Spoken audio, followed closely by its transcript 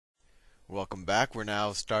Welcome back. We're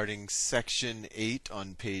now starting section 8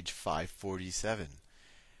 on page 547.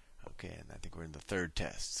 Okay, and I think we're in the third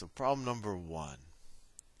test. So problem number 1.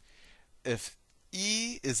 If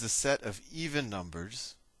E is a set of even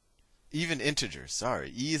integers, E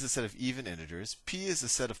is a set of even integers, P is a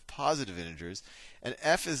set of positive integers, and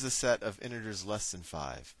F is a set of integers less than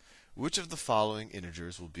 5, which of the following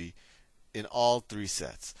integers will be in all three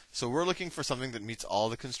sets? So we're looking for something that meets all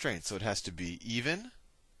the constraints. So it has to be even,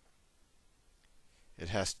 it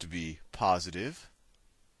has to be positive,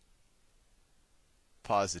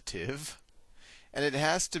 and it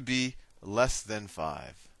has to be less than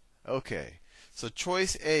 5. Okay, so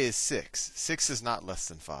choice A is 6. 6 is not less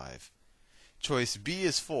than 5. Choice B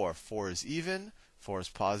is 4. 4 is even, 4 is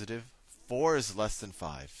positive, 4 is less than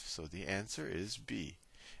 5. So the answer is B.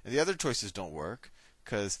 And the other choices don't work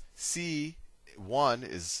because C, 1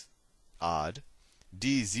 is odd,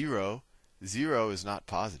 D, 0 is not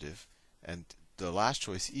positive, and the last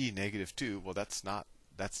choice, E, -2, well, that's not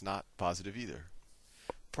positive either.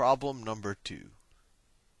 Problem number 2.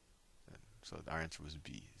 And so our answer was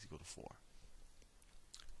B is equal to 4.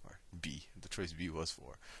 Or B, the choice B was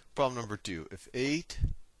 4. Problem number 2. If 8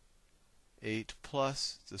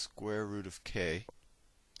 plus the square root of k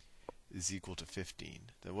is equal to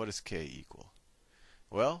 15, then what does k equal?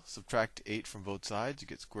 Well, subtract 8 from both sides, you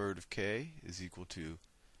get square root of k is equal to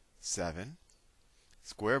 7.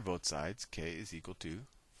 Square both sides, k is equal to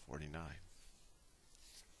 49.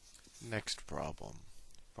 Next problem.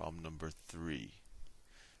 Problem number 3.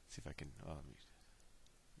 See if I can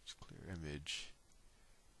just clear image.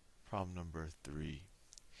 Problem number 3.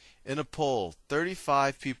 In a poll,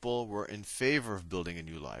 35 people were in favor of building a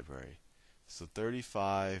new library. So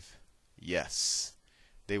 35, yes,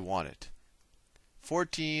 they want it.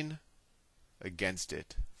 14 against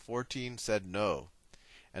it. 14 said no.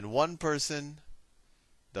 And one person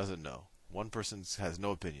doesn't know. One person has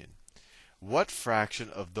no opinion. What fraction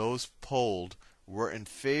of those polled were in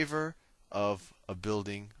favor of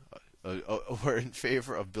building a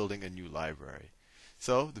new library?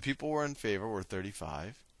 So the people were in favor were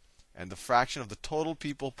 35, and the fraction of the total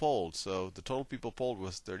people polled. So the total people polled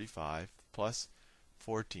was 35 plus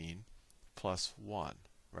 14 plus 1,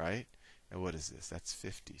 right? And what is this? That's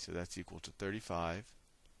 50. So that's equal to 35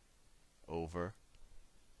 over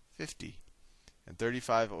 50. And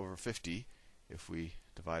 35 over 50, if we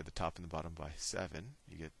divide the top and the bottom by 7,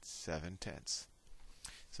 you get 7/10.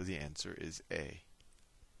 So the answer is A.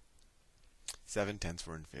 7/10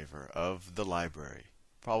 were in favor of the library.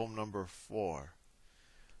 Problem number 4.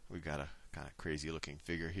 We got a kind of crazy looking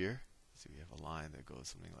figure here. So we have a line that goes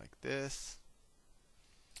something like this.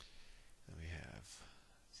 And we have,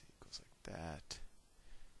 see, it goes like that.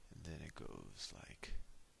 And then it goes like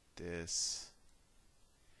this.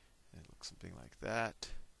 And it looks something like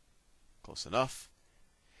that. Close enough.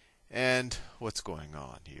 And what's going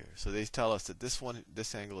on here? So they tell us that this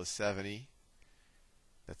angle is 70.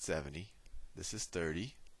 That's 70. This is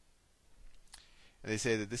 30. And they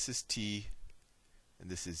say that this is T and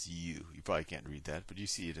this is U. You probably can't read that, but you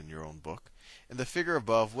see it in your own book. In the figure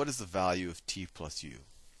above, what is the value of T plus U?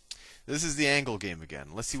 This is the angle game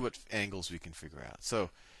again. Let's see what angles we can figure out.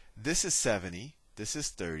 So this is 70. This is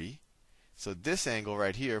 30. So this angle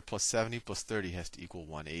right here plus 70 plus 30 has to equal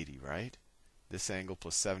 180, right? This angle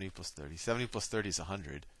plus 70 plus 30. 70 plus 30 is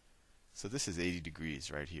 100. So this is 80 degrees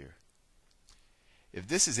right here. If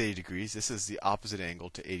this is 80 degrees, this is the opposite angle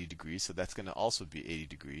to 80 degrees. So that's going to also be 80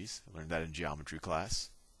 degrees. I learned that in geometry class.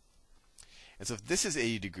 And so if this is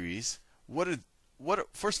 80 degrees,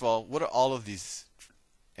 first of all, what are all of these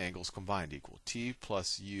angles combined equal? T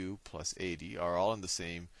plus U plus 80 are all in the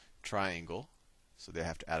same triangle. So they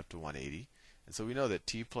have to add up to 180. And so we know that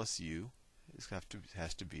T plus U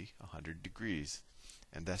has to be 100 degrees.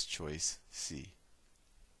 And that's choice C.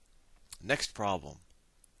 Next problem.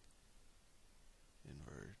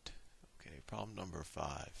 Invert. Okay, problem number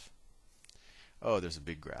 5. Oh, there's a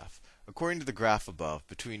big graph. According to the graph above,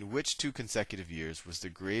 between which two consecutive years was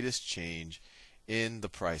the greatest change in the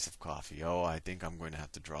price of coffee? Oh, I think I'm going to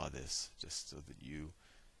have to draw this just so that you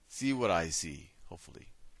see what I see,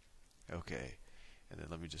 hopefully. Okay. And then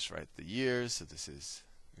let me just write the years. So it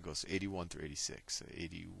goes 81 through 86. So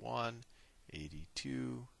 81,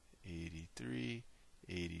 82, 83,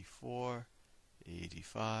 84,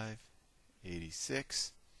 85,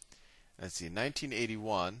 86. Let's see,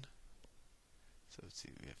 1981. So let's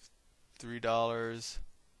see, we have $3,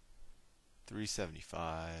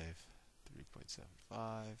 375,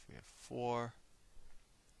 3.75. We have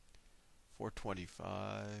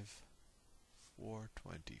 425,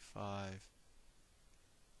 425.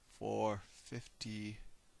 450,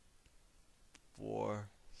 4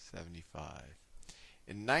 $4.75.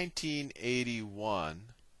 In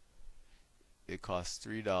 1981, it cost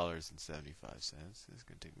 $3.75. This is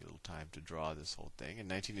going to take me a little time to draw this whole thing. In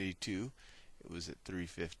 1982, it was at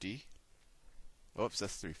 $3.50. Oops,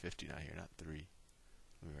 that's $3.50 not here, not 3.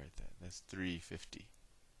 Let me write that. That's $3.50.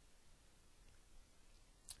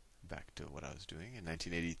 Back to what I was doing. In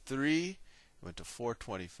 1983, it went to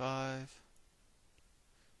 $4.25.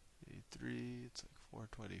 83, it's like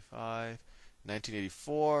 $4.25.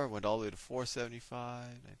 1984 went all the way to $4.75.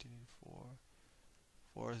 1984,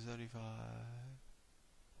 $4.75.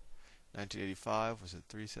 1985 was at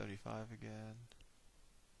 $3.75 again.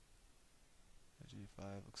 1985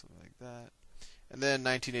 looks something like that. And then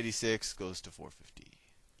 1986 goes to $4.50.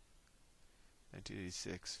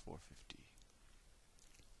 1986, $4.50.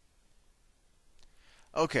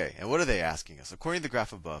 Okay, and what are they asking us? According to the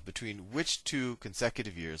graph above, between which two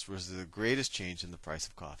consecutive years was the greatest change in the price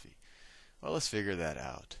of coffee? Well, let's figure that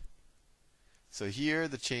out. So here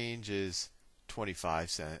the change is 25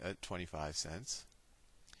 cents.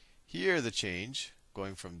 Here the change,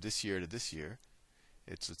 going from this year to this year,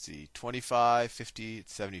 it's, let's see, 25, 50,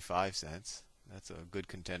 it's 75 cents. That's a good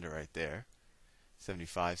contender right there.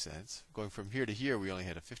 75 cents. Going from here to here, we only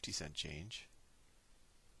had a 50-cent change.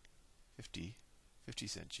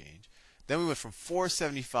 50-cent change. Then we went from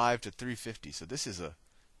 $4.75 to $3.50. So this is a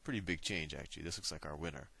pretty big change, actually. This looks like our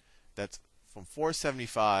winner. That's from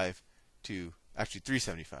 $4.75 to actually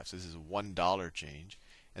 $3.75. So this is a $1 change.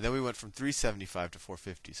 And then we went from $3.75 to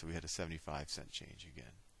 $4.50. So we had a 75-cent change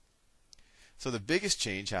again. So the biggest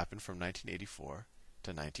change happened from 1984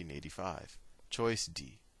 to 1985. Choice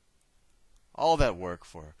D. All that work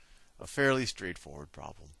for a fairly straightforward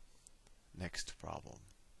problem. Next problem.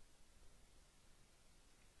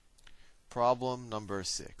 Problem number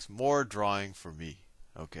 6. More drawing for me.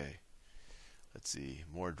 Okay. Let's see.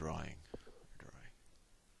 More drawing.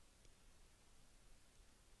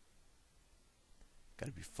 Got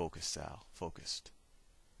to be focused, Sal. Focused.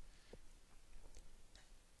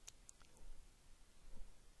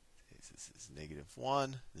 This is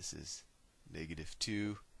 -1. This is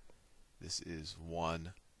 -2. This is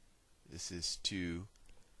 1. This is 2.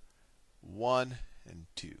 1 and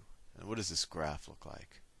 2. And what does this graph look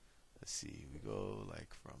like? Let's see. We go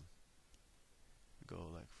like from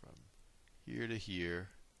here to here.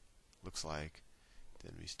 Looks like.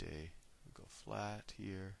 Then we go flat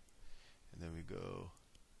here. And then we go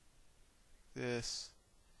this.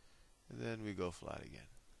 And then we go flat again.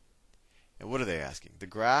 And what are they asking? The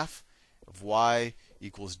graph of y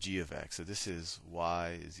equals g of x. So this is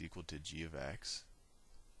y is equal to g of x.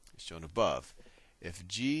 It's shown above. If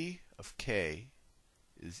g of k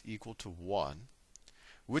is equal to 1,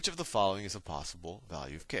 which of the following is a possible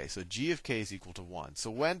value of k? So g of k is equal to 1. So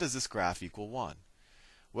when does this graph equal 1?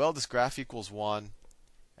 Well, this graph equals 1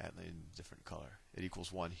 in a different color. It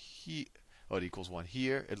equals 1 here. Oh, it equals 1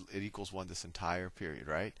 here. It equals 1 this entire period,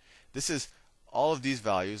 right? This is, all of these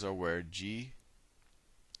values are where g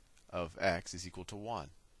of x is equal to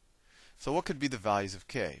 1. So what could be the values of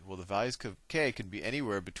k? Well, the values of k could be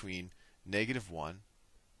anywhere between -1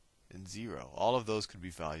 and 0. All of those could be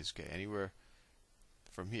values of k, anywhere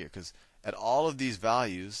from here. Because at all of these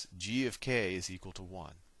values, g of k is equal to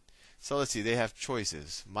 1. So let's see, they have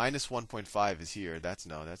choices. -1.5 is here. That's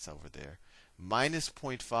over there.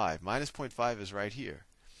 -0.5. -0.5 is right here.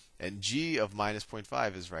 And g of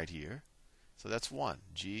 -0.5 is right here. So that's 1.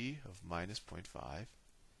 G of -0.5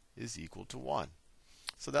 is equal to 1.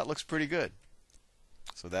 So that looks pretty good.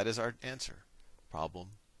 So that is our answer.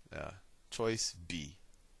 Problem, choice B.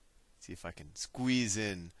 See if I can squeeze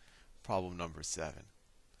in problem number 7.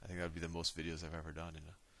 I think that would be the most videos I've ever done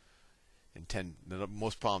the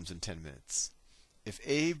most problems in 10 minutes. If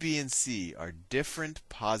a, b, and c are different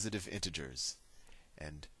positive integers,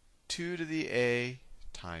 and 2 to the a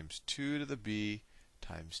times 2 to the b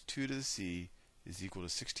times 2 to the c is equal to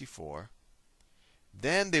 64,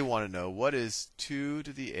 then they want to know what is 2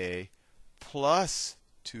 to the a plus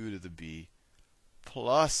 2 to the b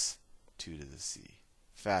plus 2 to the c.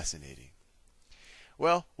 Fascinating.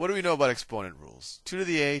 Well, what do we know about exponent rules? 2 to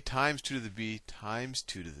the a times 2 to the b times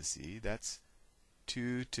 2 to the c. That's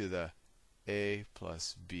 2 to the a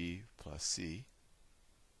plus b plus c.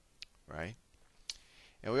 Right?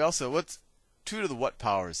 And we also, what's 2 to the what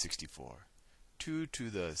power is 64? 2 to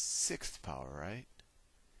the 6th power, right?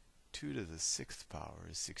 2 to the 6th power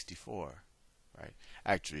is 64. Right?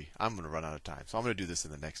 Actually, I'm going to run out of time. So I'm going to do this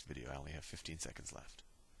in the next video. I only have 15 seconds left.